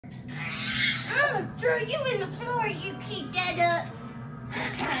gonna throw you in the floor. You keep that up.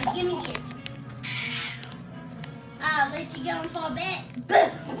 Give me this. I'll let you go and fall back.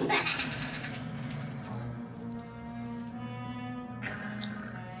 Boom.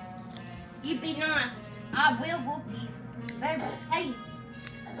 You be nice. I will whoop you. Baby, hey.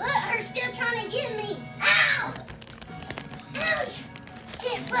 Look, her still trying to get me. Ow! Ouch!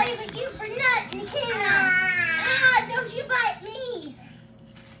 Can't play with you for nothing, can I? Ah, don't you bite me.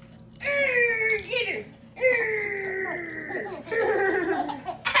 Get her.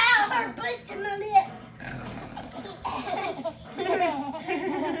 Ow, her busting my lip.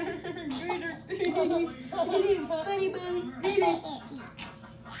 Funny bone.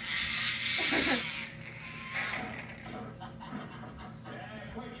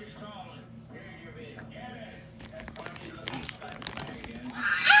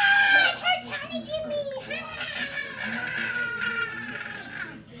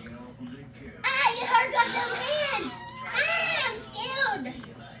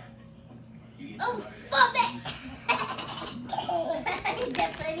 Oh, fuck it! Ain't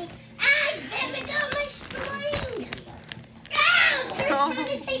that funny? Ah, there we go, my string! Ow! You're trying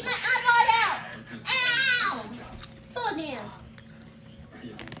to take my eyeball out! Ow! Fall down.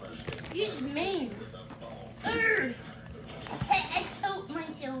 You're just mean. Hey, I choked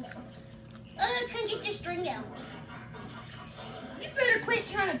myself. I couldn't get the string out. You better quit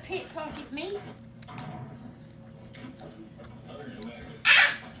trying to pickpocket me.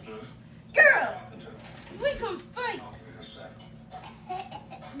 Girl, we can fight.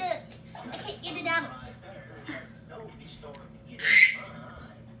 Look, I can't get it out.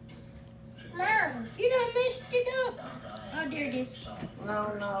 Mom, you done messed it up. Oh, there it is. No.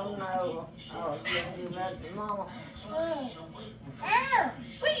 Oh, you didn't do nothing, Mama. Oh.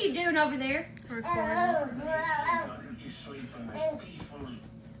 What are you doing over there?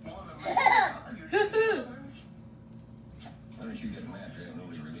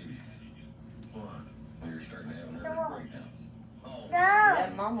 Yeah,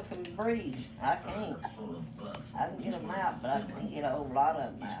 Mama can breathe. I can't. I can get them out, but I can't get a whole lot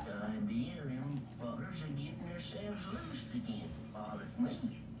of them out.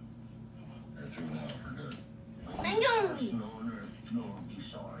 Hang on.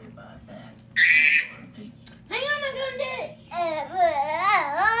 Hang on, I'm gonna do it.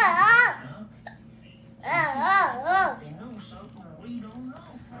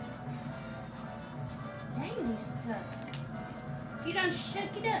 Dang, you suck. You done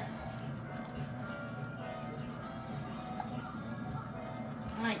shook it up.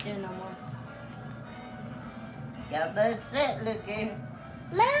 I ain't doing no more. Y'all done set, look here.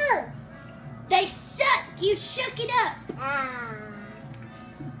 Look! They suck! You shook it up!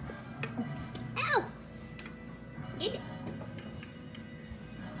 Ow! Get it.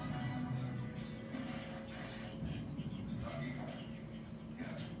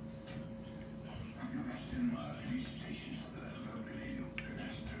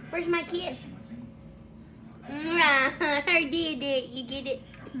 Where's my kiss? I did it. You get it?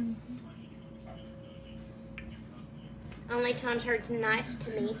 Only times her's nice to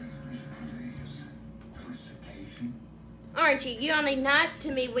me. Aren't you? You're only nice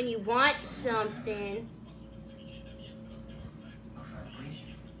to me when you want something.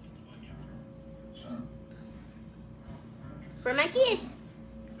 For my kiss.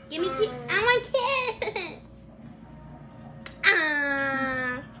 Give me kiss. I want kiss.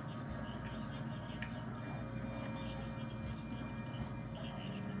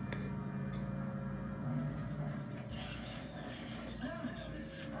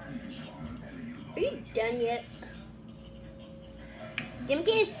 Are you done yet? Give me a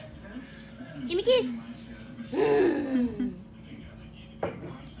kiss. Give me a kiss.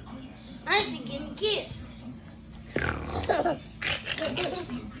 I said give me a kiss.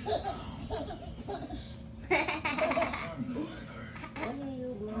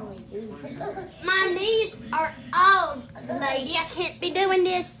 My knees are old, lady. I can't be doing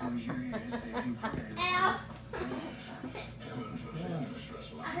this. Ow.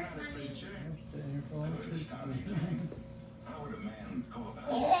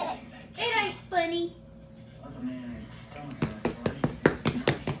 It ain't funny.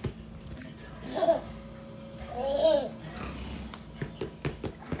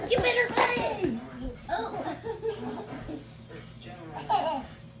 You better run. Oh.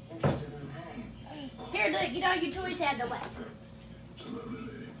 Here, look, get all your toys out of the way. It's a lovely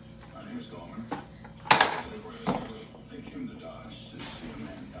lady. My name is Gorman. They came to Dodge to see a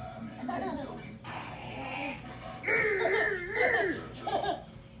man die, a man named Tony.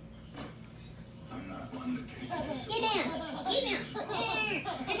 I'm not one to take this. Get down. Get down.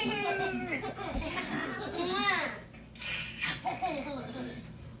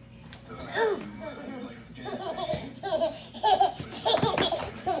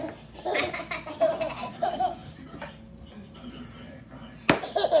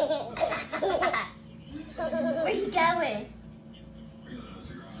 Where you going?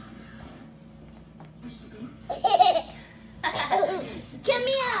 Come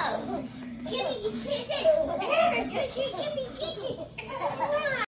here. Give me kisses. Give me kisses.